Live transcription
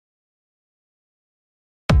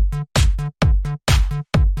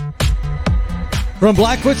From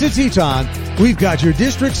Blackfoot to Teton, we've got your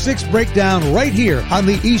District 6 breakdown right here on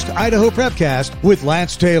the East Idaho Prepcast with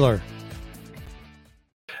Lance Taylor.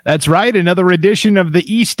 That's right. Another edition of the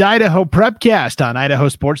East Idaho Prepcast on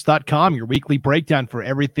idahosports.com, your weekly breakdown for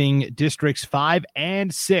everything Districts 5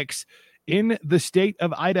 and 6 in the state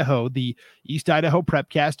of Idaho. The East Idaho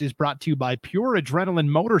Prepcast is brought to you by Pure Adrenaline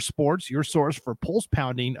Motorsports, your source for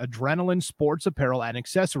pulse-pounding adrenaline sports apparel and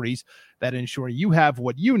accessories that ensure you have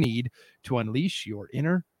what you need to unleash your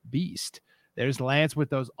inner beast. There's Lance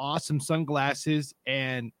with those awesome sunglasses.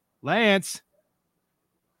 And Lance,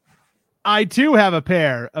 I too have a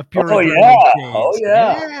pair of Pure Adrenaline shades. Oh,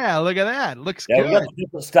 yeah. Yeah, look at that. Looks good. We got good.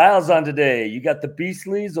 different styles on today. You got the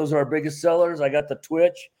Beastlies. Those are our biggest sellers. I got the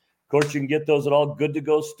Twitch. Of course, you can get those at all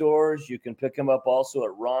good-to-go stores. You can pick them up also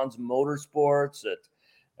at Ron's Motorsports,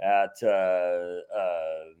 at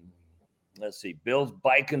let's see, Bill's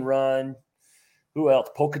Bike and Run. Who else?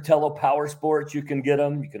 Pocatello Power Sports, you can get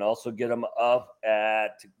them. You can also get them up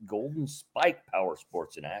at Golden Spike Power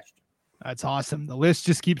Sports in Ashton. That's awesome. The list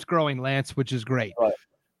just keeps growing, Lance, which is great. Right.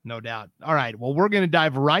 No doubt. All right. Well, we're going to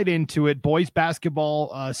dive right into it. Boys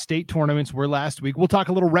basketball state tournaments were last week. We'll talk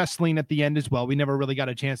a little wrestling at the end as well. We never really got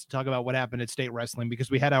a chance to talk about what happened at state wrestling because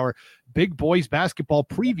we had our big boys basketball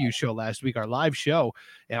preview show last week, our live show,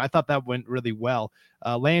 and I thought that went really well.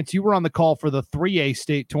 Lance, you were on the call for the 3A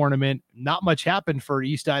state tournament. Not much happened for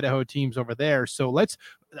East Idaho teams over there. So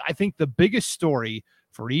I think the biggest story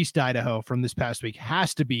for East Idaho from this past week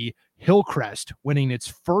has to be Hillcrest winning its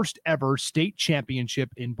first ever state championship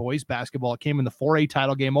in boys basketball. It came in the 4A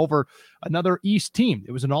title game over another East team.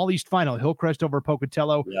 It was an all-East final, Hillcrest over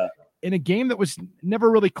Pocatello, in a game that was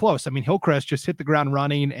never really close. I mean, Hillcrest just hit the ground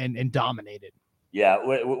running and dominated. Yeah,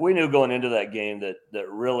 we knew going into that game that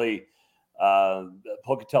really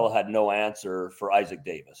Pocatello had no answer for Isaac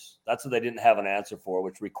Davis. That's what they didn't have an answer for,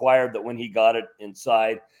 which required that when he got it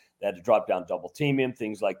inside, they had to drop down, double team him,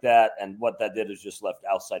 things like that. And what that did is just left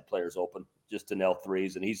outside players open just to nail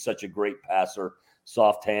threes. And he's such a great passer,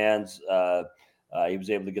 soft hands. He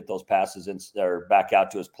was able to get those passes or back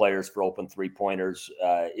out to his players for open three-pointers.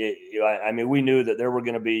 We knew that there were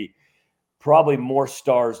going to be probably more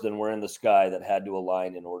stars than were in the sky that had to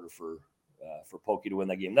align in order for Pokey to win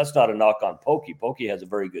that game. That's not a knock on Pokey. Pokey has a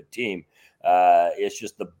very good team. It's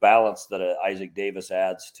just the balance that Isaac Davis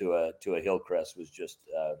adds to a Hillcrest was just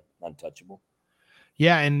untouchable.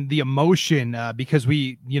 Yeah, and the emotion, because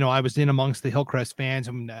I was in amongst the Hillcrest fans,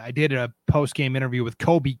 and I did a post-game interview with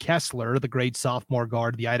Kobe Kessler, the great sophomore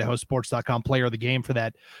guard, the idahosports.com player of the game for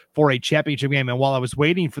that 4A championship game. And while I was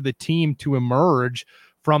waiting for the team to emerge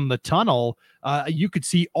from the tunnel, you could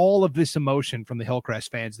see all of this emotion from the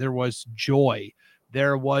Hillcrest fans. There was joy.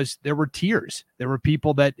 There were tears. There were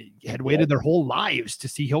people that had waited their whole lives to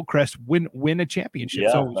see Hillcrest win a championship.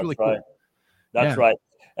 Yeah, so it was really cool. That's right.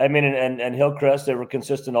 I mean, and Hillcrest, they were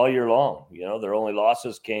consistent all year long. You know, their only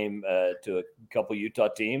losses came to a couple Utah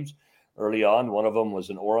teams early on. One of them was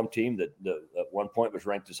an Orem team that at one point was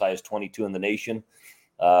ranked as high as 22 in the nation.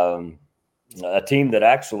 A team that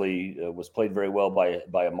actually was played very well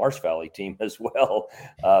by a Marsh Valley team as well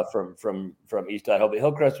from East Idaho. But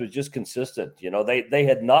Hillcrest was just consistent. You know, they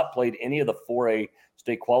had not played any of the 4A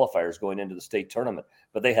state qualifiers going into the state tournament,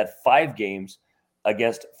 but they had 5 games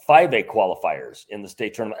against 5A qualifiers in the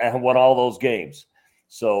state tournament and won all those games.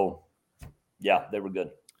 So, yeah, they were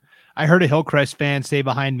good. I heard a Hillcrest fan say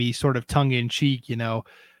behind me, sort of tongue-in-cheek,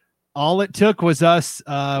 all it took was us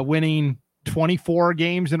winning 24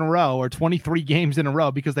 games in a row or 23 games in a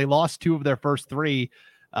row because they lost 2 of their first 3,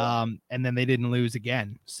 and then they didn't lose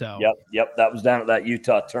again. So Yep. That was down at that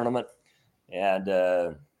Utah tournament. And,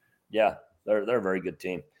 they're a very good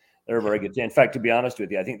team. They're a very good team. In fact, to be honest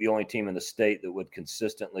with you, I think the only team in the state that would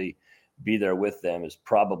consistently be there with them is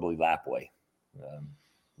probably Lapway.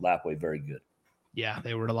 Lapway, very good. Yeah,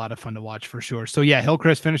 they were a lot of fun to watch for sure. So yeah,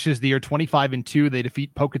 Hillcrest finishes the year 25-2. They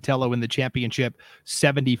defeat Pocatello in the championship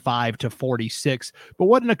 75-46. But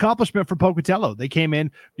what an accomplishment for Pocatello. They came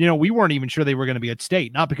in, we weren't even sure they were going to be at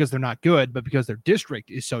state, not because they're not good, but because their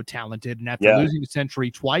district is so talented. And after losing to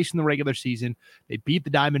Century twice in the regular season, they beat the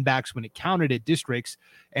Diamondbacks when it counted at districts,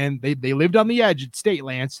 and they lived on the edge at state,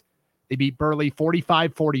 Lance. They beat Burley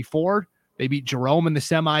 45-44. They beat Jerome in the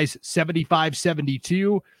semis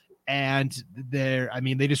 75-72. And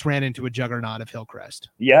they just ran into a juggernaut of Hillcrest.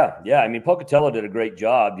 Yeah. I mean, Pocatello did a great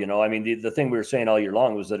job. The thing we were saying all year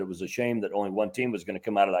long was that it was a shame that only one team was going to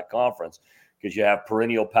come out of that conference, because you have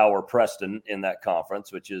perennial power Preston in that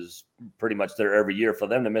conference, which is pretty much there every year. For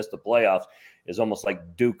them to miss the playoffs is almost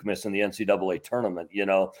like Duke missing the NCAA tournament,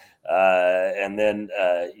 and then,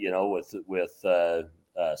 with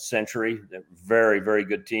Century, very, very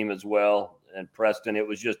good team as well. and Preston. It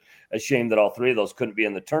was just a shame that all three of those couldn't be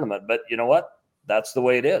in the tournament. But you know what? That's the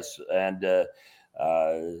way it is. And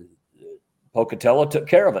Pocatello took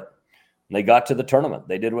care of it. And they got to the tournament.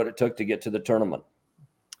 They did what it took to get to the tournament.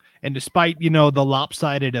 And despite, the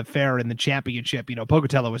lopsided affair in the championship,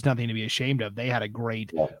 Pocatello was nothing to be ashamed of. They had a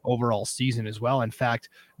great overall season as well. In fact,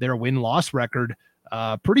 their win-loss record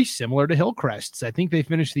pretty similar to Hillcrest's. I think they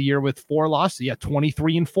finished the year with 4 losses.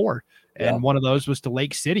 23-4. And one of those was to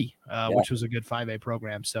Lake City, which was a good 5A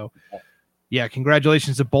program. So,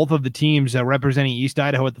 congratulations to both of the teams representing East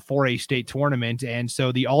Idaho at the 4A state tournament. And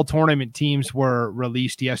so the all-tournament teams were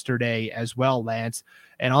released yesterday as well, Lance.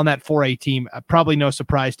 And on that 4A team, probably no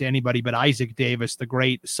surprise to anybody, but Isaac Davis, the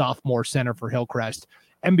great sophomore center for Hillcrest,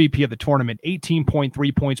 MVP of the tournament,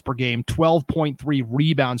 18.3 points per game, 12.3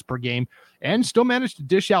 rebounds per game, and still managed to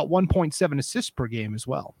dish out 1.7 assists per game as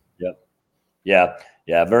well. Yeah.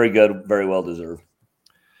 Very good. Very well deserved.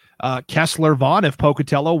 Kessler Vaughn of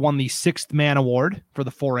Pocatello won the 6th man award for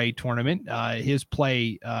the 4A tournament. His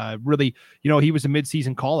play really, he was a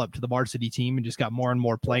midseason call-up to the varsity team and just got more and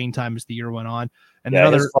more playing time as the year went on. And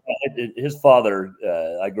his father,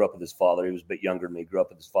 I grew up with his father. He was a bit younger than me. Grew up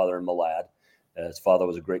with his father in Malad. His father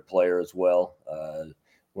was a great player as well.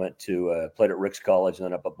 Went to played at Ricks College and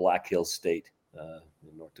then up at Black Hills State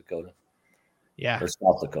in North Dakota. Or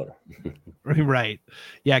South Dakota. Right.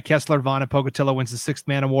 Yeah, Kessler Vaughn of Pocatello wins the 6th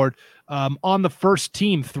man award. On the first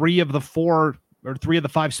team, 3 of the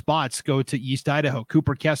 5 spots go to East Idaho.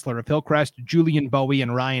 Cooper Kessler of Hillcrest, Julian Bowie,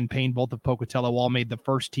 and Ryan Payne, both of Pocatello, all made the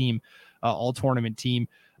first team, all-tournament team.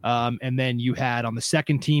 And then you had on the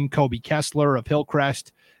second team, Kobe Kessler of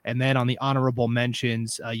Hillcrest. And then on the honorable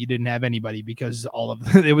mentions, you didn't have anybody because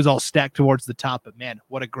it was all stacked towards the top. But, man,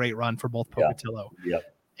 what a great run for both Pocatello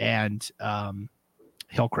and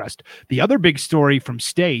Hillcrest. The other big story from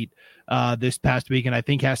state this past weekend, I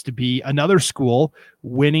think, has to be another school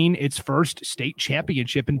winning its first state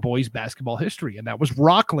championship in boys basketball history, and that was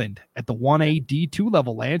Rockland at the 1A D2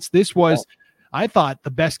 level, Lance. This was, I thought, the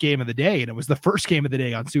best game of the day, and it was the first game of the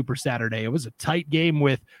day on Super Saturday. It was a tight game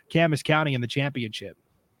with Camas County in the championship.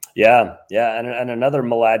 Yeah, and another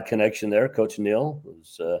Malad connection there. Coach Neal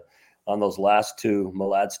was on those last 2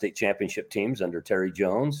 Malad state championship teams under Terry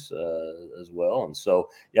Jones as well. And so,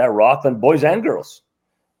 Rockland, boys and girls,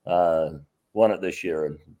 won it this year.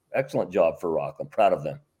 And excellent job for Rockland. Proud of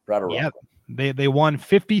them. Proud of Rockland. They won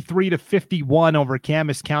 53-51 over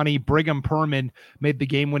Camas County. Brigham Perman made the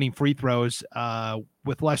game-winning free throws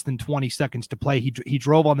with less than 20 seconds to play. He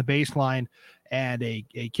drove on the baseline, and a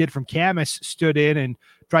kid from Camas stood in and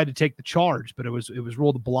tried to take the charge, but it was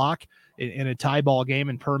ruled a block in a tie ball game,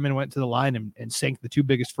 and Perman went to the line and sank the 2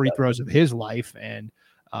 biggest free throws of his life. And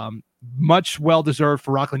much well-deserved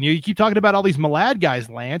for Rockland. You keep talking about all these Malad guys,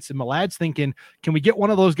 Lance, and Malad's thinking, can we get one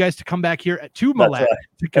of those guys to come back here to Malad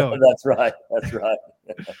to coach? That's right.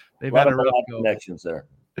 They've had a rough connections there.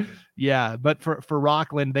 Yeah, but for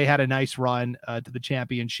Rockland, they had a nice run to the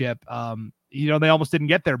championship. They almost didn't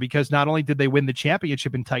get there because not only did they win the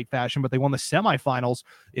championship in tight fashion, but they won the semifinals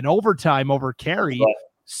in overtime over Cary,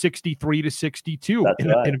 63-62 in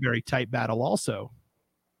a very tight battle also.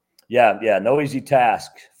 Yeah, no easy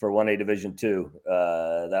task for 1A Division II.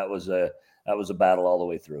 That was a battle all the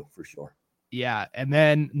way through for sure. Yeah, and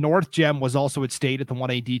then North Gem was also at state at the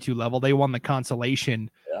 1A D2 level. They won the consolation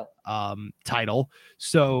title.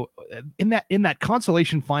 So in that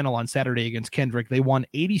consolation final on Saturday against Kendrick, they won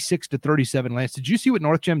 86-37. Lance, did you see what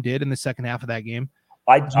North Gem did in the second half of that game?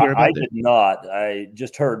 I did not. I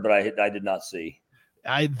just heard, but I did not see.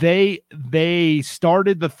 They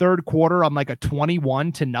started the third quarter on like a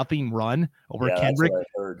 21-0 run over Kendrick,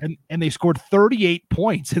 and they scored 38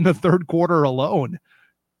 points in the third quarter alone.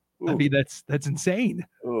 Ooh. I mean, that's insane.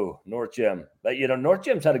 Ooh, North Gem. But North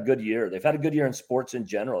Gem's had a good year. They've had a good year in sports in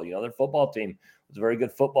general. Their football team was a very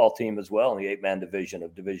good football team as well in the 8-man division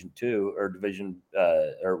of Division II or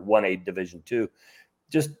 1A Division II.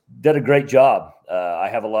 Just did a great job. I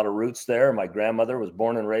have a lot of roots there. My grandmother was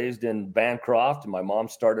born and raised in Bancroft, and my mom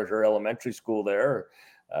started her elementary school there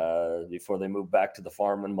before they moved back to the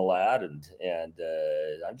farm in Malad. And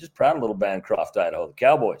I'm just proud of little Bancroft, Idaho, the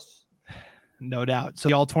Cowboys. No doubt. So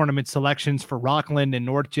the all-tournament selections for Rockland and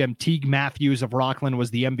North Gem. Teague Matthews of Rockland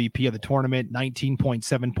was the MVP of the tournament,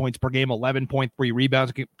 19.7 points per game, 11.3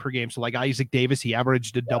 rebounds per game. So like Isaac Davis, he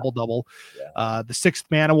averaged a double-double. Yeah. The 6th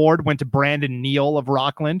man award went to Brandon Neal of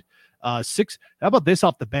Rockland. How about this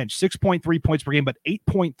off the bench? 6.3 points per game, but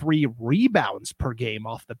 8.3 rebounds per game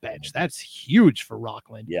off the bench. That's huge for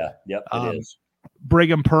Rockland. Yeah, yep, it is.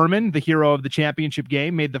 Brigham Perman, the hero of the championship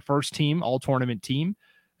game, made the first team, all-tournament team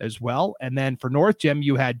as well. And then for North Gem,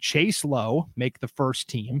 you had Chase Lowe make the first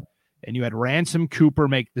team. and you had Ransom Cooper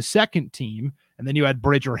make the second team, and then you had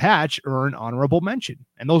Bridger Hatch earn honorable mention.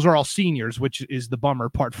 And those are all seniors, which is the bummer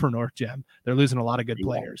part for North Gem. They're losing a lot of good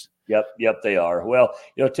players. Yep, they are. Well,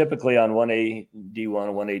 typically on 1A D1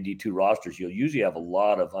 and 1A D2 rosters, you'll usually have a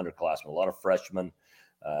lot of underclassmen, a lot of freshmen,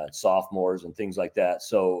 sophomores, and things like that.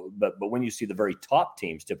 So, but when you see the very top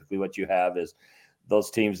teams, typically what you have is those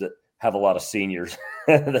teams that have a lot of seniors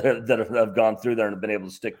that have gone through there and have been able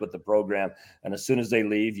to stick with the program. And as soon as they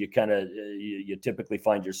leave, you typically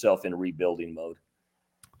find yourself in rebuilding mode.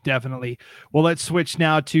 Definitely. Well, let's switch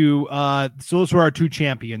now to so those were our two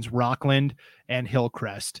champions, Rockland and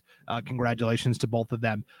Hillcrest. Congratulations to both of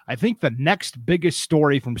them. I think the next biggest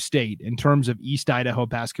story from state in terms of East Idaho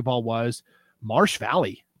basketball was Marsh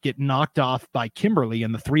Valley get knocked off by Kimberly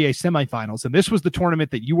in the 3A semifinals. And this was the tournament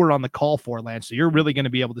that you were on the call for, Lance. So you're really going to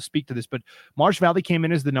be able to speak to this. But Marsh Valley came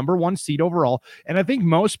in as the number 1 seed overall. And I think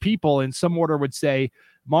most people in some order would say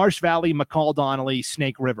Marsh Valley, McCall Donnelly,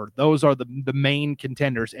 Snake River. Those are the main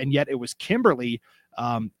contenders. And yet it was Kimberly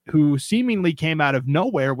who seemingly came out of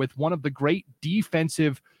nowhere with one of the great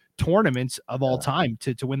defensive tournaments of all time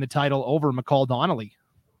to win the title over McCall Donnelly.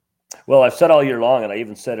 Well, I've said all year long, and I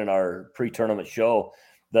even said in our pre-tournament show,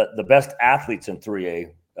 that the best athletes in 3A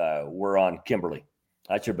were on Kimberly.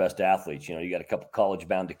 That's your best athletes. You got a couple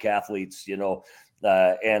college-bound decathletes,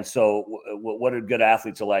 and so what do good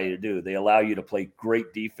athletes allow you to do? They allow you to play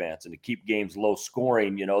great defense and to keep games low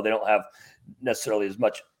scoring. They don't have necessarily as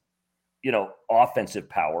much, offensive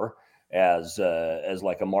power as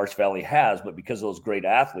like a Marsh Valley has, but because of those great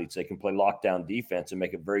athletes, they can play lockdown defense and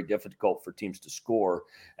make it very difficult for teams to score.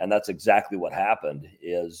 And that's exactly what happened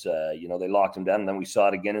is, they locked them down. And then we saw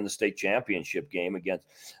it again in the state championship game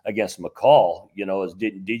against McCall, as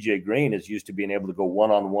DJ Green is used to being able to go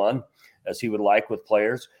one-on-one as he would like with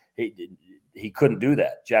players. He couldn't do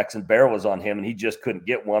that. Jackson Bear was on him and he just couldn't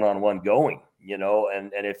get one-on-one going.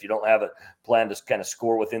 And if you don't have a plan to kind of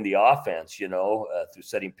score within the offense, through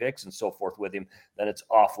setting picks and so forth with him, then it's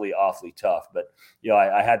awfully, awfully tough. But,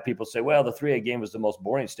 I had people say, well, the 3A game was the most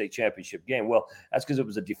boring state championship game. Well, that's because it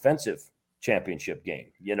was a defensive championship game.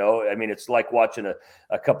 It's like watching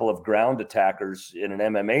a couple of ground attackers in an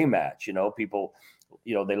MMA match. People,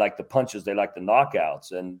 they like the punches, they like the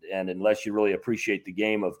knockouts. And unless you really appreciate the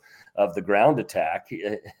game of the ground attack,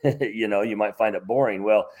 you might find it boring.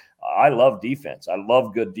 Well, I love defense. I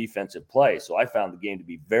love good defensive play. So I found the game to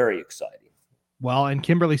be very exciting. Well, and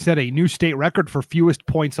Kimberly set a new state record for fewest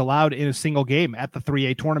points allowed in a single game at the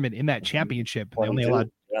 3A tournament in that championship. They only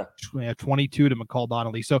allowed 22 to McCall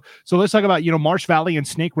Donnelly. So let's talk about, Marsh Valley and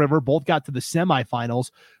Snake River both got to the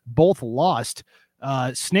semifinals, both lost.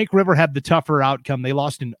 Snake River had the tougher outcome. They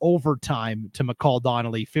lost in overtime to McCall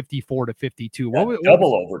Donnelly, 54-52.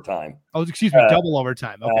 Double overtime. Oh, excuse me, double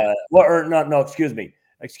overtime. Okay.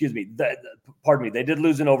 Excuse me. Pardon me. They did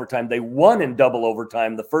lose in overtime. They won in double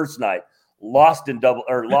overtime the first night, lost in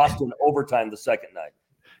overtime the second night.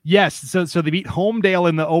 Yes. So they beat Homedale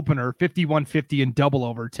in the opener, 51-50 in double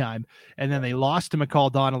overtime. And then they lost to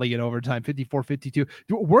McCall Donnelly in overtime, 54-52.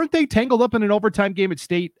 Weren't they tangled up in an overtime game at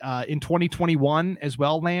state in 2021 as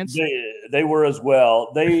well, Lance? They were as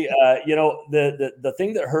well. They, the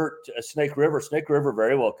thing that hurt Snake River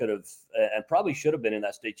very well could have and probably should have been in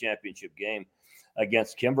that state championship game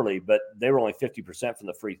against Kimberly, but they were only 50% from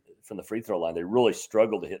the free throw line. They really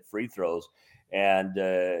struggled to hit free throws. And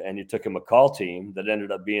you took a McCall team that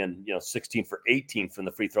ended up being, 16 for 18 from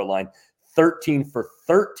the free throw line, 13 for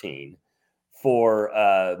 13 for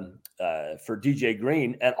DJ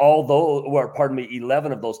Green. And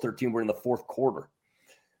 11 of those 13 were in the fourth quarter,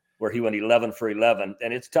 where he went 11 for 11.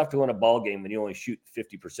 And it's tough to win a ball game when you only shoot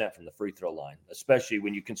 50% from the free throw line, especially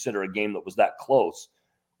when you consider a game that was that close,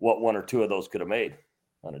 what one or two of those could have made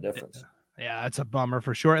on a difference. Yeah, that's a bummer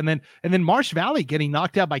for sure. And then Marsh Valley getting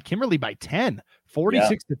knocked out by Kimberly by 10,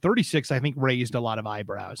 46-36, I think raised a lot of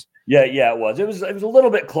eyebrows. Yeah, it was. It was a little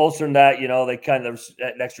bit closer than that. They kind of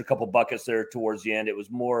an extra couple buckets there towards the end. It was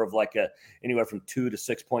more of like anywhere from 2 to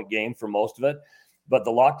 6 point game for most of it. But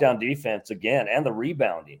the lockdown defense again, and the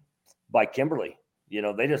rebounding by Kimberly,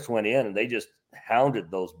 they just went in and they just hounded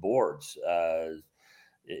those boards.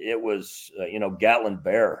 It was, Gatlin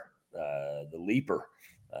Bear, the leaper,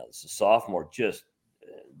 the sophomore, just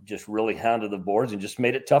really hounded the boards and just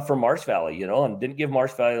made it tough for Marsh Valley, and didn't give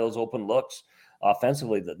Marsh Valley those open looks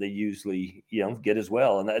offensively that they usually, get as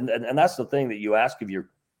well. And that's the thing that you ask of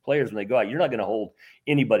your players when they go out. You're not going to hold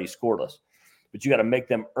anybody scoreless, but you got to make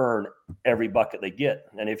them earn every bucket they get.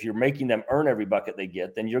 And if you're making them earn every bucket they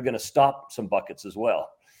get, then you're going to stop some buckets as well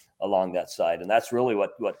along that side. And that's really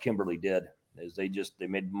what Kimberly did. Is they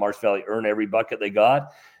made Marsh Valley earn every bucket they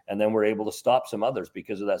got, and then were able to stop some others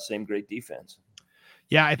because of that same great defense.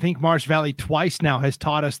 Yeah, I think Marsh Valley twice now has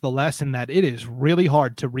taught us the lesson that it is really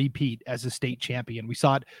hard to repeat as a state champion. We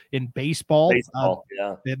saw it in baseball.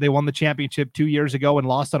 Yeah. They won the championship 2 years ago and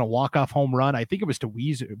lost on a walk-off home run. I think it was to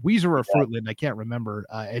Weezer or Fruitland. I can't remember,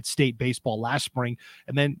 at state baseball last spring.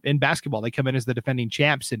 And then in basketball, they come in as the defending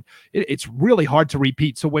champs, and it's really hard to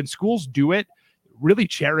repeat. So when schools do it, really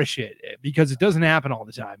cherish it because it doesn't happen all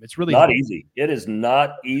the time. It's really not easy. It is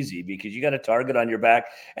not easy because you got a target on your back.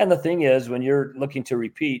 And the thing is, when you're looking to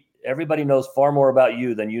repeat, everybody knows far more about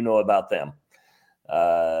you than you know about them.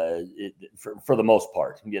 For the most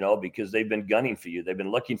part, because they've been gunning for you. They've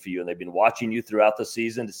been looking for you, and they've been watching you throughout the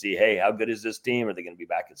season to see, hey, how good is this team? Are they going to be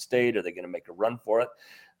back at state? Are they going to make a run for it?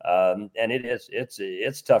 And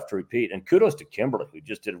it's tough to repeat. And kudos to Kimberly, who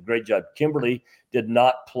just did a great job. Kimberly did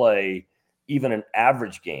not play even an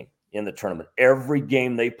average game in the tournament. Every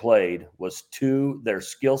game they played was to their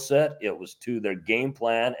skill set. It was to their game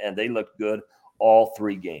plan, and they looked good all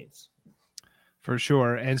 3 games. For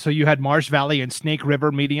sure. And so you had Marsh Valley and Snake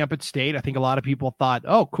River meeting up at state. I think a lot of people thought,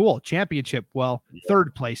 oh, cool, championship. Well,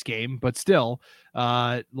 third place game, but still,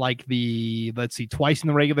 twice in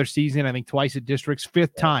the regular season, I think twice at districts,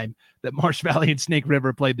 5th time that Marsh Valley and Snake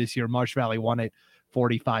River played this year. Marsh Valley won it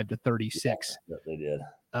 45-36. Yeah, they did.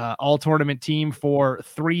 All tournament team for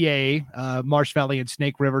 3A, Marsh Valley and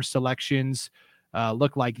Snake River selections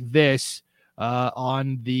look like this.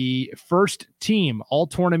 On the first team, all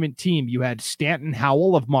tournament team, you had Stanton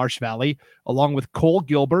Howell of Marsh Valley, along with Cole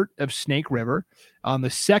Gilbert of Snake River. On the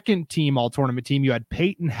second team, all tournament team, you had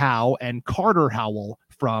Peyton Howe and Carter Howell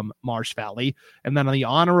from Marsh Valley. And then on the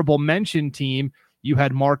honorable mention team, you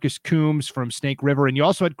had Marcus Coombs from Snake River, and you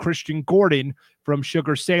also had Christian Gordon from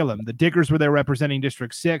Sugar Salem. The Diggers were there representing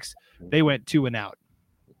District 6. They went 2 and out.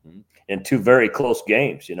 In 2 very close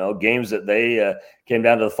games, games that they came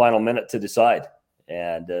down to the final minute to decide.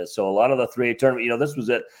 And so a lot of the 3A tournament, this was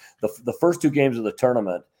it. The first 2 games of the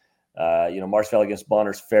tournament, Marsh Valley against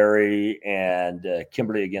Bonners Ferry and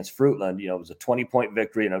Kimberly against Fruitland, it was a 20-point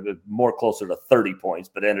victory, and more closer to 30 points,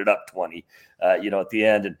 but ended up 20, at the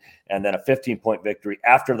end, and then a 15-point victory.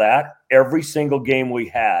 After that, every single game we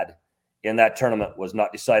had in that tournament was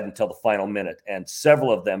not decided until the final minute, and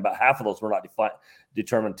several of them, about half of those, were not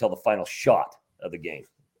determined until the final shot of the game.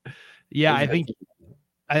 Yeah, I think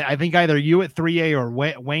either you at 3A or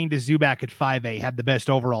Wayne DeZubak at 5A had the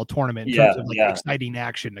best overall tournament in terms of exciting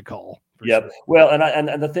action to call. Yep. Sure. Well,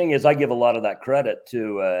 and the thing is, I give a lot of that credit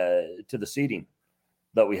to the seeding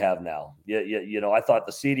that we have now. I thought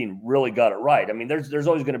the seeding really got it right. I mean, there's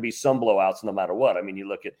always going to be some blowouts no matter what. I mean, you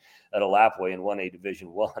look at Lapway in 1A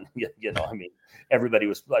Division 1, I mean, everybody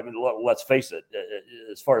was, let's face it,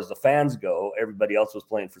 as far as the fans go, everybody else was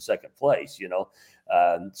playing for second place,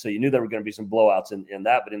 so you knew there were going to be some blowouts in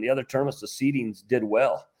that, but in the other tournaments, the seedings did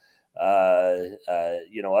well.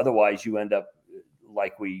 Otherwise you end up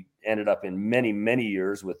like we ended up in many, many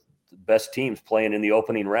years with the best teams playing in the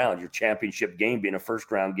opening round, your championship game being a first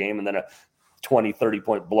round game, and then a 20-30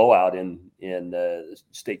 point blowout in the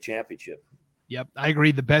state championship. Yep, I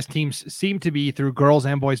agree. The best teams seem to be, through girls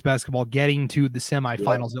and boys basketball, getting to the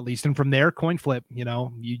semifinals at least. And from there, coin flip, you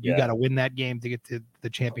got to win that game to get to the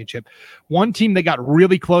championship. One team that got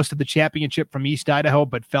really close to the championship from East Idaho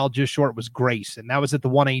but fell just short was Grace. And that was at the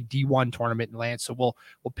 1A D1 tournament in Lance. So we'll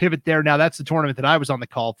pivot there. Now, that's the tournament that I was on the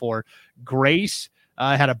call for. Grace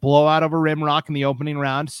had a blowout over Rimrock in the opening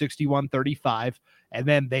round, 61-35. And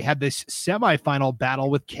then they had this semifinal battle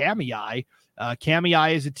with Kamei.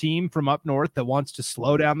 Kamei is a team from up north that wants to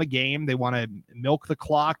slow down the game. They want to milk the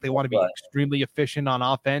clock. They want to be extremely efficient on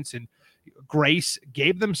offense. And Grace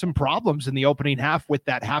gave them some problems in the opening half with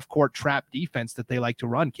that half-court trap defense that they like to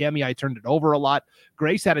run. Kamei turned it over a lot.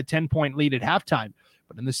 Grace had a 10-point lead at halftime.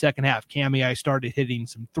 But in the second half, Kamei started hitting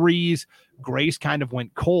some threes. Grace kind of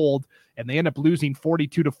went cold, and they ended up losing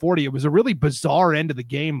 42-40. It was a really bizarre end of the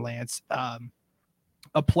game, Lance.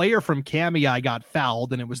 A player from Kamei got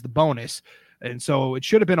fouled, and it was the bonus. And so it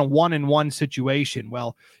should have been a 1-and-1 situation.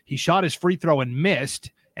 Well, he shot his free throw and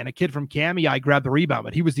missed, and a kid from Kamei grabbed the rebound,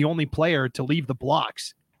 but he was the only player to leave the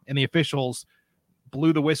blocks. And the officials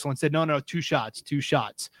blew the whistle and said, no, 2 shots.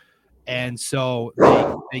 And so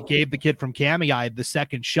they gave the kid from Kamei the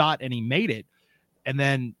second shot, and he made it. And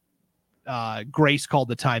then Grace called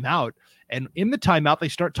the timeout. And in the timeout, they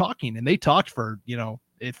start talking, and they talked for,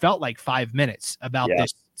 it felt like 5 minutes about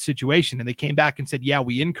this situation. And they came back and said,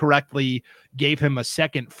 we incorrectly gave him a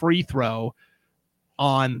second free throw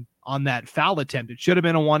on that foul attempt. It should have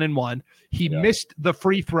been a 1-and-1. He missed the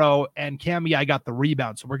free throw, and Kamei got the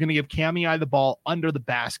rebound. So we're going to give Kamei the ball under the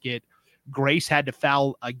basket. Grace had to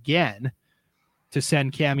foul again to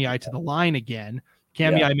send Cami to the line again.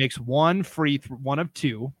 Cami makes one of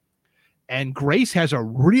two. And Grace has a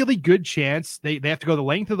really good chance. They have to go the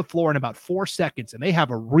length of the floor in about 4 seconds, and they have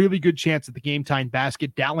a really good chance at the game time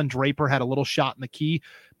basket. Dallin Draper had a little shot in the key,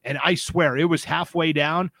 and I swear it was halfway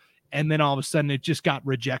down, and then all of a sudden it just got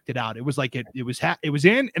rejected out. It was like it was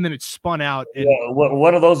in, and then it spun out. And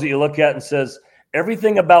one of those that you look at and says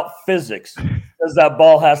everything about physics says that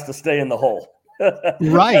ball has to stay in the hole.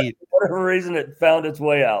 Right. For whatever reason, it found its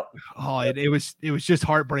way out. Oh, it was just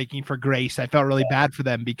heartbreaking for Grace. I felt really bad for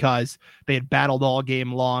them because they had battled all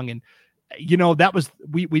game long, and that was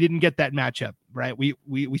we didn't get that matchup, right? We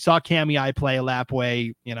saw Cami play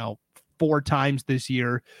Lapway, 4 times this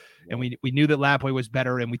year, and we knew that Lapway was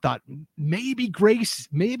better, and we thought maybe Grace is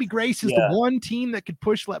the one team that could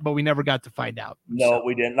push, but we never got to find out. No,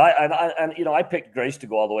 we didn't. I picked Grace to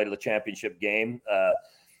go all the way to the championship game.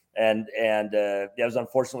 And it was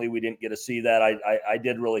unfortunately we didn't get to see that. I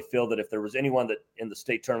did really feel that if there was anyone that in the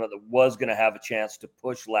state tournament that was going to have a chance to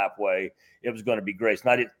push Lapway, it was going to be Grace.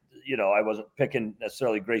 And I wasn't picking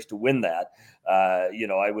necessarily Grace to win that.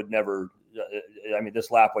 I would never. This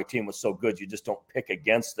Lapway team was so good, you just don't pick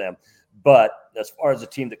against them. But as far as a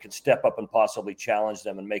team that could step up and possibly challenge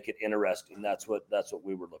them and make it interesting, that's what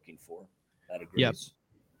we were looking for. Out of Grace. Yep.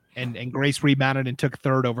 And Grace rebounded and took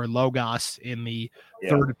third over Logos in the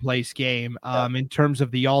third place game. In terms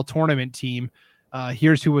of the all tournament team,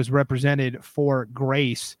 here's who was represented for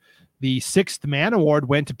Grace. The 6th man award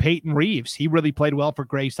went to Peyton Reeves. He really played well for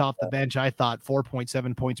Grace off the bench. I thought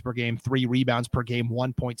 4.7 points per game, 3 rebounds per game,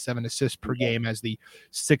 1.7 assists per game as the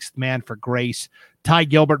 6th man for Grace. Ty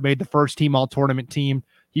Gilbert made the first team all tournament team.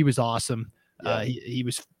 He was awesome. He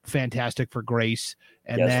was fantastic for Grace.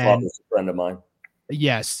 And then a friend of mine.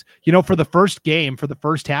 Yes. For the first game, for the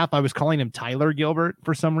first half, I was calling him Tyler Gilbert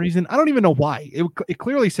for some reason. I don't even know why. It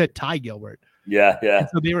clearly said Ty Gilbert. Yeah. And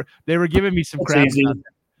so they were giving me some crap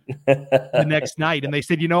the next night, and they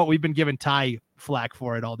said, we've been giving Ty flack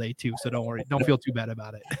for it all day too, so don't worry. Don't feel too bad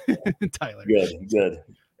about it. Tyler.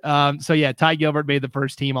 Good. Ty Gilbert made the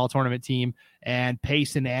first team, all tournament team, and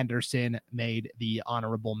Payson Anderson made the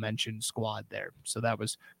honorable mention squad there. So that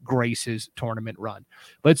was Grace's tournament run.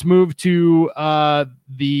 Let's move to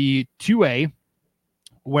the 2A,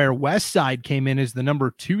 where Westside came in as the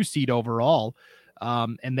number 2 seed overall.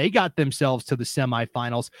 And they got themselves to the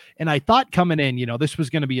semifinals. And I thought coming in, this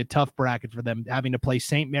was going to be a tough bracket for them, having to play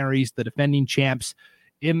St. Mary's, the defending champs,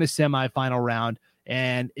 in the semifinal round.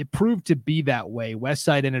 And it proved to be that way.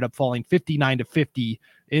 Westside ended up falling 59-50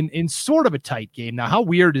 in sort of a tight game. Now, how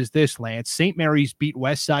weird is this, Lance? St. Mary's beat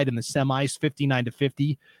Westside in the semis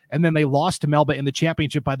 59-50, and then they lost to Melba in the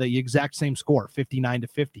championship by the exact same score,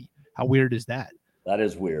 59-50. How weird is that? That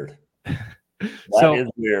is weird. That is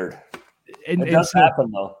weird. It does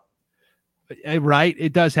happen, though. Right?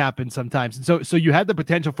 It does happen sometimes. And so you had the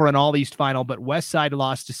potential for an All East final, but Westside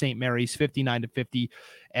lost to St. Mary's 59-50.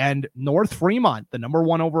 And North Fremont, the number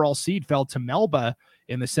 1 overall seed, fell to Melba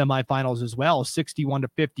in the semifinals as well,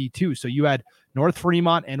 61-52. So you had North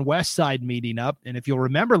Fremont and Westside meeting up. And if you'll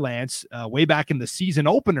remember, Lance, way back in the season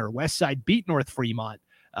opener, Westside beat North Fremont.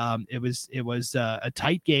 It was a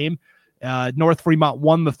tight game. North Fremont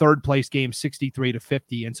won the 3rd place game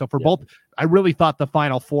 63-50. And so for both, I really thought the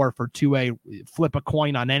Final Four for 2A, flip a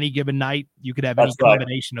coin on any given night. You could have any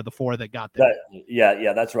combination of the 4 that got there.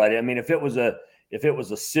 That's right. I mean, if it was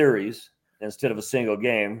a series instead of a single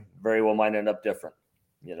game, very well might end up different,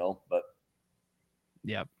 but.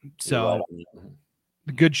 Yeah. So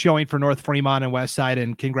good showing for North Fremont and Westside,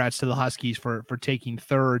 and congrats to the Huskies for taking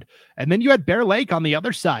 3rd. And then you had Bear Lake on the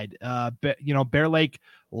other side. Bear Lake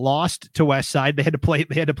lost to Westside. They had to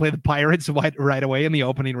play the Pirates right away in the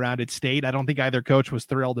opening round at State. I don't think either coach was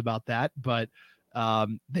thrilled about that, but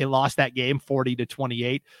they lost that game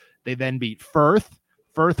 40-28. They then beat Firth.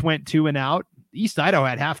 Firth went 2-0. East Idaho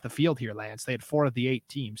had half the field here, Lance. They had 4 of the 8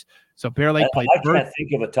 teams. So Bear Lake played. I can't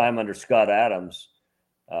think of a time under Scott Adams.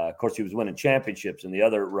 Of course, he was winning championships in the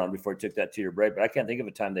other run before he took that 2-year break, but I can't think of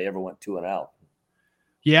a time they ever went 2-0.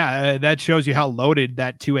 Yeah, that shows you how loaded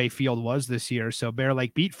that 2A field was this year. So Bear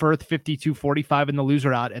Lake beat Firth 52-45 in the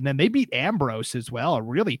loser out, and then they beat Ambrose as well, a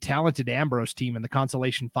really talented Ambrose team in the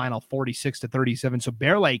consolation final 46-37. So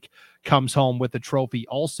Bear Lake comes home with the trophy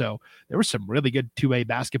also. There was some really good 2A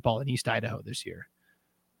basketball in East Idaho this year.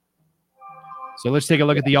 So let's take a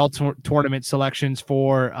look at the all-tournament selections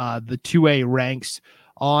for the 2A ranks.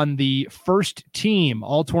 On the first team,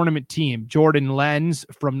 all-tournament team, Jordan Lenz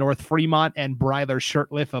from North Fremont and Bryler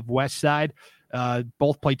Shirtliff of Westside.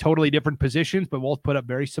 Both play totally different positions, but both put up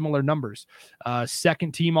very similar numbers.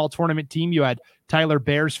 Second team all-tournament team, you had Tyler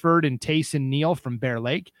Beresford and Tayson Neal from Bear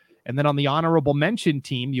Lake. And then on the honorable mention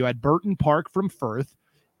team, you had Burton Park from Firth,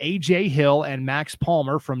 AJ Hill and Max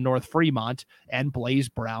Palmer from North Fremont, and Blaze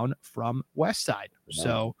Brown from Westside.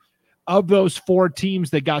 So of those 4 teams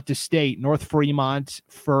that got to state, North Fremont,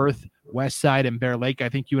 Firth, Westside, and Bear Lake, I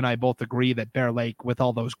think you and I both agree that Bear Lake, with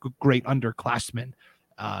all those great underclassmen,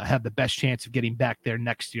 have the best chance of getting back there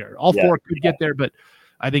next year. All 4 could get there, but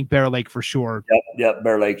I think Bear Lake for sure. Yep.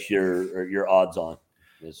 Bear Lake's your odds on.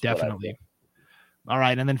 Definitely. All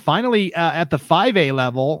right. And then finally, at the 5A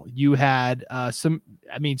level, you had some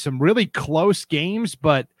really close games,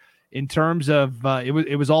 but in terms of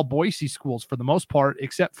it was all Boise schools for the most part,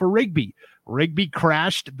 except for Rigby. Rigby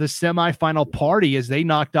crashed the semifinal party as they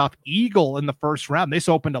knocked off Eagle in the first round. This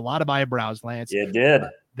opened a lot of eyebrows, Lance. It did.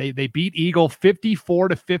 They beat Eagle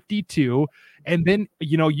 54-52. And then,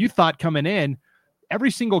 you thought coming in, every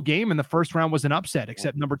single game in the first round was an upset,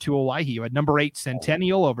 except number 2 Hawaii. You had number 8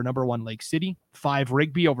 Centennial over number 1 Lake City, 5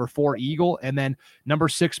 Rigby over 4 Eagle, and then number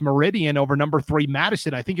 6 Meridian over number 3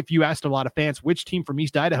 Madison. I think if you asked a lot of fans which team from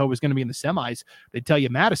East Idaho was going to be in the semis, they'd tell you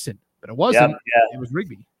Madison, but it wasn't. It was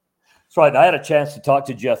Rigby. That's right. I had a chance to talk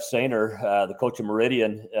to Jeff Sainer, the coach of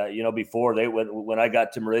Meridian, before when I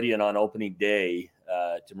got to Meridian on opening day,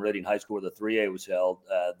 to Meridian High School where the 3A was held.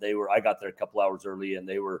 I got there a couple hours early and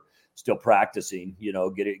they were still practicing,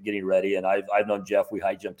 getting ready. And I've known Jeff. We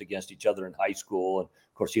high jumped against each other in high school. And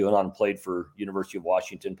of course, he went on and played for University of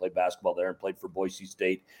Washington, played basketball there, and played for Boise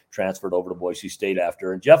State, transferred over to Boise State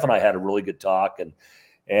after. And Jeff and I had a really good talk. And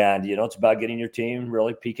it's about getting your team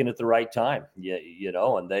really peaking at the right time.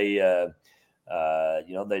 And they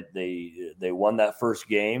won that first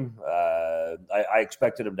game. I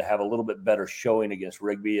expected them to have a little bit better showing against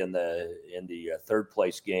Rigby in the third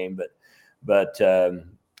place game, but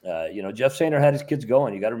Jeff Sainer had his kids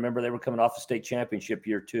going. You got to remember they were coming off a state championship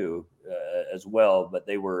year too, as well. But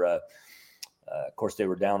they were, of course, they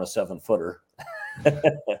were down a 7-footer.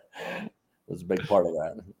 It was a big part of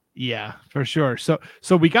that. Yeah, for sure. So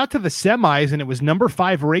we got to the semis, and it was number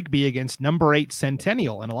 5 Rigby against number 8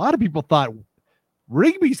 Centennial, and a lot of people thought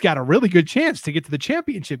Rigby's got a really good chance to get to the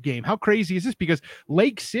championship game. How crazy is this? Because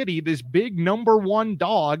Lake City, this big number 1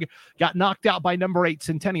 dog, got knocked out by number 8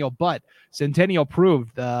 Centennial, but Centennial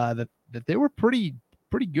proved that they were pretty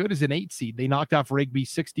good as an 8 seed. They knocked off Rigby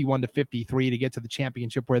 61-53 to get to the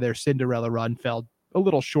championship, where their Cinderella run fell a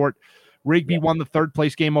little short. Rigby won the third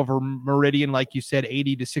place game over Meridian, like you said,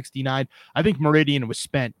 80-69. I think Meridian was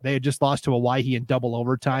spent. They had just lost to Hawaii in double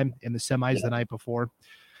overtime in the semis the night before.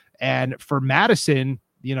 And for Madison,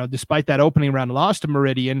 despite that opening round loss to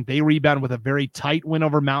Meridian, they rebound with a very tight win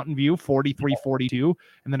over Mountain View, 43-42,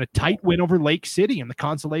 and then a tight win over Lake City in the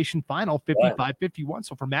consolation final, 55-51.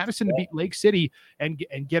 So for Madison to beat Lake City and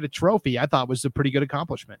get a trophy, I thought was a pretty good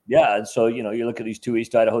accomplishment. Yeah, and so you look at these 2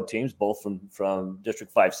 East Idaho teams, both from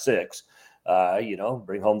District 5-6.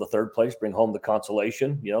 Bring home the third place, bring home the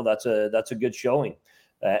consolation. That's a good showing.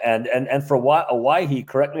 And for Hawaii,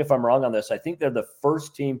 correct me if I'm wrong on this, I think they're the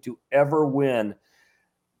first team to ever win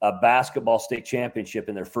a basketball state championship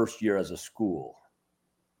in their first year as a school.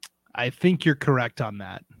 I think you're correct on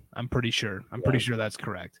that. I'm pretty sure. Pretty sure that's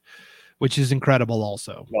correct, which is incredible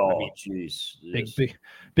also. Oh, jeez.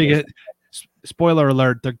 Big spoiler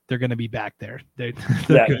alert, they're going to be back there. They're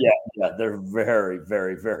very,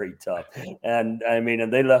 very, very tough. And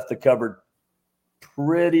they left the cupboard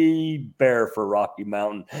pretty bare for Rocky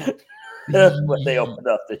Mountain when they opened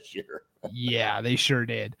up this year. Yeah, they sure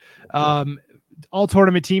did. All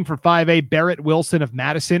tournament team for 5A, Barrett Wilson of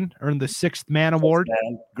Madison earned the 6th man award.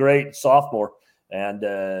 Great sophomore. And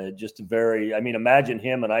imagine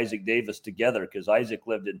him and Isaac Davis together, because Isaac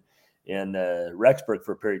lived in Rexburg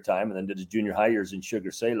for a period of time and then did his junior high years in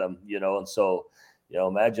Sugar Salem, and so,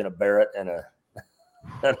 imagine a Barrett and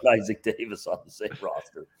Isaac Davis on the same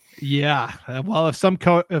roster. Yeah. Well, if some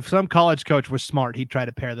college coach was smart, he'd try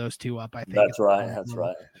to pair those two up, I think. That's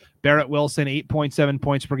right. Barrett Wilson, 8.7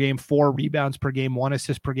 points per game, 4 rebounds per game, 1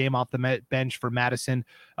 assist per game off the bench for Madison.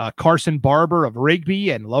 Carson Barber of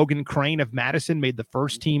Rigby and Logan Crane of Madison made the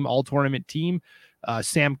first team all-tournament team.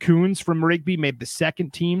 Sam Coons from Rigby made the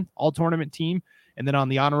second team all-tournament team. And then on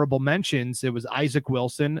the honorable mentions, it was Isaac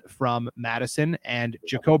Wilson from Madison and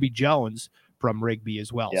Jacoby Jones from Rigby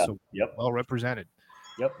as well. Yeah, so well represented.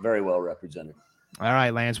 Yep, very well represented. All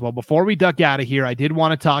right, Lance. Well, before we duck out of here, I did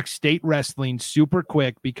want to talk state wrestling super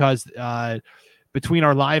quick, because between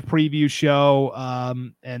our live preview show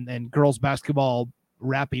and girls basketball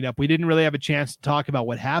wrapping up, we didn't really have a chance to talk about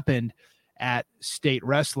what happened at state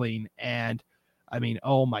wrestling. And I mean,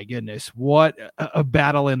 oh my goodness, what a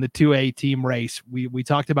battle in the 2A team race. We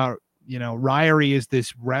talked about, Ryrie is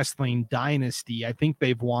this wrestling dynasty. I think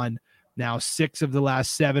they've won now 6 of the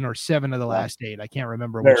last 7 or 7 of the last 8. I can't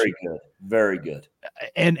remember which. Very good. Very good.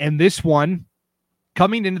 And this one,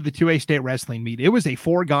 coming into the 2A state wrestling meet, it was a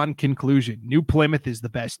foregone conclusion. New Plymouth is the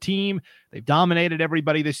best team. They've dominated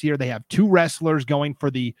everybody this year. They have 2 wrestlers going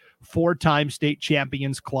for the 4-time state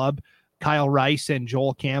champions club, Kyle Rice and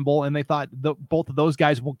Joel Campbell, and they thought both of those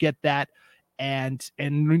guys will get that, and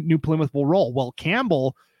New Plymouth will roll. Well,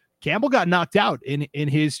 Campbell got knocked out in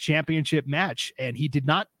his championship match, and he did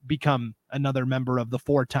not become another member of the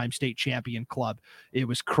 4-time state champion club. It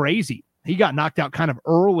was crazy. He got knocked out kind of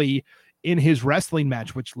early in his wrestling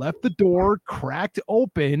match, which left the door cracked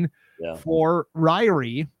open for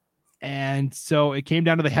Ryrie. And so it came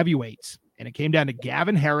down to the heavyweights, and it came down to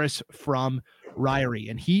Gavin Harris from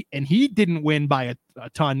Ryrie. And he didn't win by a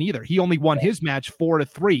ton either. He only won his match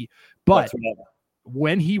 4-3, but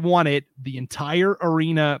when he won it, the entire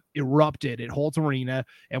arena erupted at Holt Arena.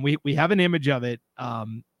 And we have an image of it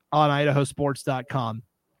on idahosports.com.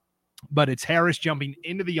 But it's Harris jumping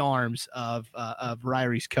into the arms of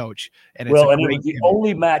Ryrie's coach. And it's it was the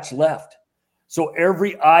only match left. So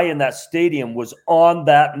every eye in that stadium was on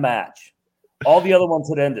that match. All the other ones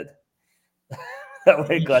had ended. That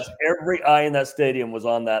way, Gus, every eye in that stadium was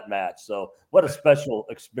on that match. So what a special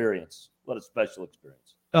experience. What a special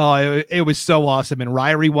experience. Oh, it was so awesome. And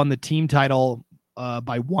Ryrie won the team title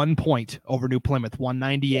by 1 point over New Plymouth,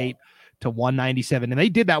 198 to 197. And they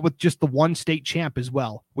did that with just the one state champ as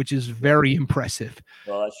well, which is very impressive.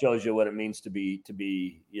 Well, that shows you what it means to be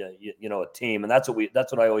a team. And that's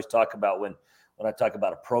what I always talk about when I talk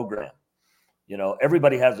about a program.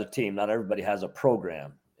 Everybody has a team, not everybody has a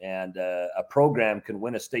program. And a program can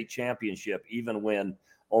win a state championship even when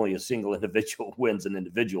only a single individual wins an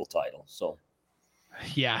individual title. So,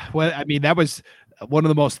 yeah, well, I mean, that was one of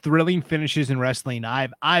the most thrilling finishes in wrestling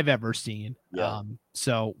I've ever seen. Yeah.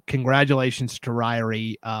 So congratulations to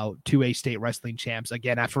Ryrie, 2A state wrestling champs.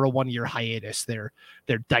 Again, after a 1-year hiatus, their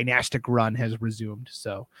dynastic run has resumed.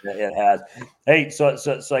 So it has. Hey, so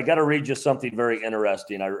I got to read you something very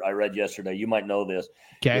interesting. I read yesterday. You might know this.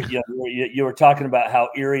 Okay. You were talking about how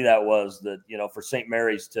eerie that was, that for St.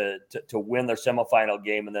 Mary's to win their semifinal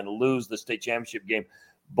game and then lose the state championship game,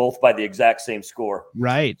 both by the exact same score.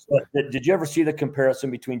 Right. So, did you ever see the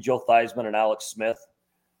comparison between Joe Theismann and Alex Smith?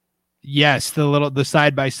 Yes, the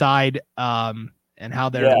side by side, and how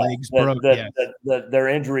their legs broke. Their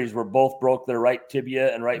injuries were both broke their right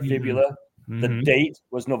tibia and right fibula. Mm-hmm. The date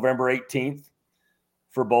was November 18th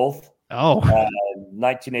for both.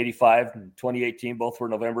 1985 and 2018, both were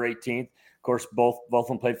November 18th. Of course, both of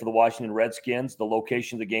them played for the Washington Redskins. The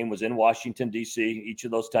location of the game was in Washington, D.C. each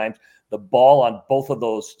of those times. The ball on both of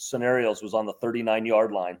those scenarios was on the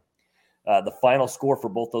 39-yard line. The final score for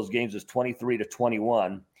both those games is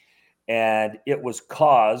 23-21. And each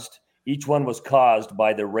one was caused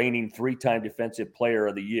by the reigning 3-time defensive player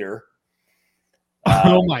of the year.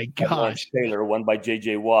 Oh my gosh. Taylor, won by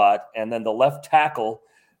J.J. Watt. And then the left tackle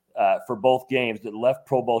for both games, the left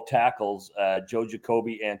Pro Bowl tackles, Joe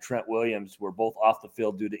Jacoby and Trent Williams, were both off the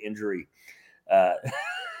field due to injury.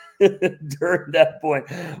 During that point,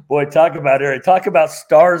 boy, talk about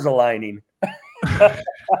stars aligning.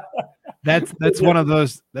 That's one of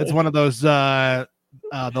those. The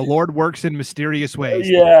Lord works in mysterious ways.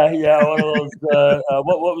 Yeah, one of those.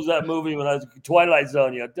 What was that movie when I was Twilight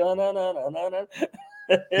Zone? Yeah,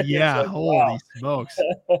 holy smokes,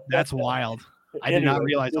 that's wild. I did not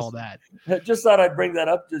realize all that. Just thought I'd bring that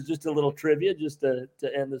up as just a little trivia, just to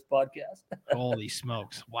end this podcast. Holy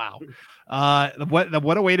smokes! Wow,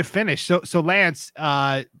 what a way to finish. So Lance,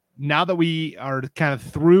 now that we are kind of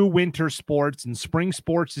through winter sports and spring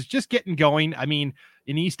sports is just getting going. I mean,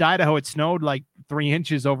 in East Idaho, it snowed like 3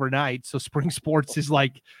 inches overnight, so spring sports is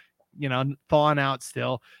like, thawing out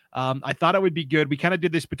still. I thought it would be good. We kind of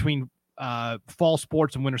did this between fall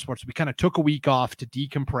sports and winter sports. We kind of took a week off to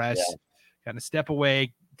decompress. Yeah. Kind of step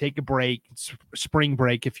away, take a break, spring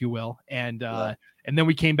break, if you will. And then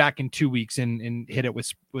we came back in 2 weeks and hit it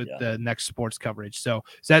with the next sports coverage. So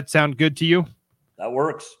does that sound good to you? That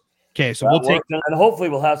works. Okay. So and hopefully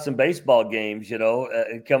we'll have some baseball games,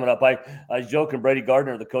 coming up. I was joking, Brady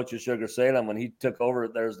Gardner, the coach of Sugar Salem, when he took over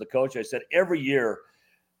there as the coach, I said, every year,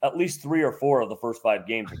 at least 3 or 4 of the first 5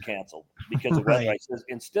 games are canceled because of weather. I says,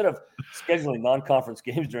 instead of scheduling non-conference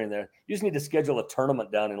games during there, you just need to schedule a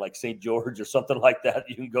tournament down in like St. George or something like that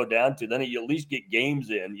you can go down to. Then you at least get games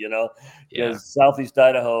in, because Southeast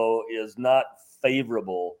Idaho is not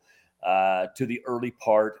favorable to the early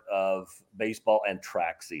part of baseball and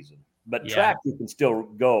track season. But track, you can still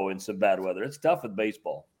go in some bad weather. It's tough with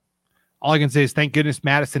baseball. All I can say is thank goodness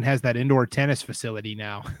Madison has that indoor tennis facility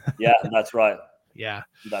now. Yeah, that's right. Yeah,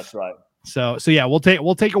 that's right. So yeah, we'll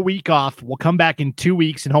take a week off. We'll come back in 2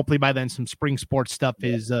 weeks, and hopefully by then some spring sports stuff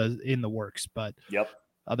is in the works. But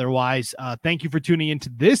otherwise, thank you for tuning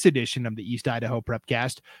into this edition of the East Idaho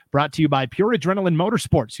Prepcast, brought to you by Pure Adrenaline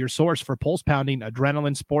Motorsports, your source for pulse-pounding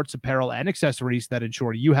adrenaline sports apparel and accessories that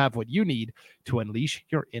ensure you have what you need to unleash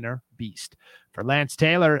your inner beast. For Lance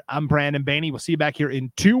Taylor, I'm Brandon Baney. We'll see you back here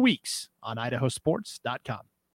in 2 weeks on idahosports.com.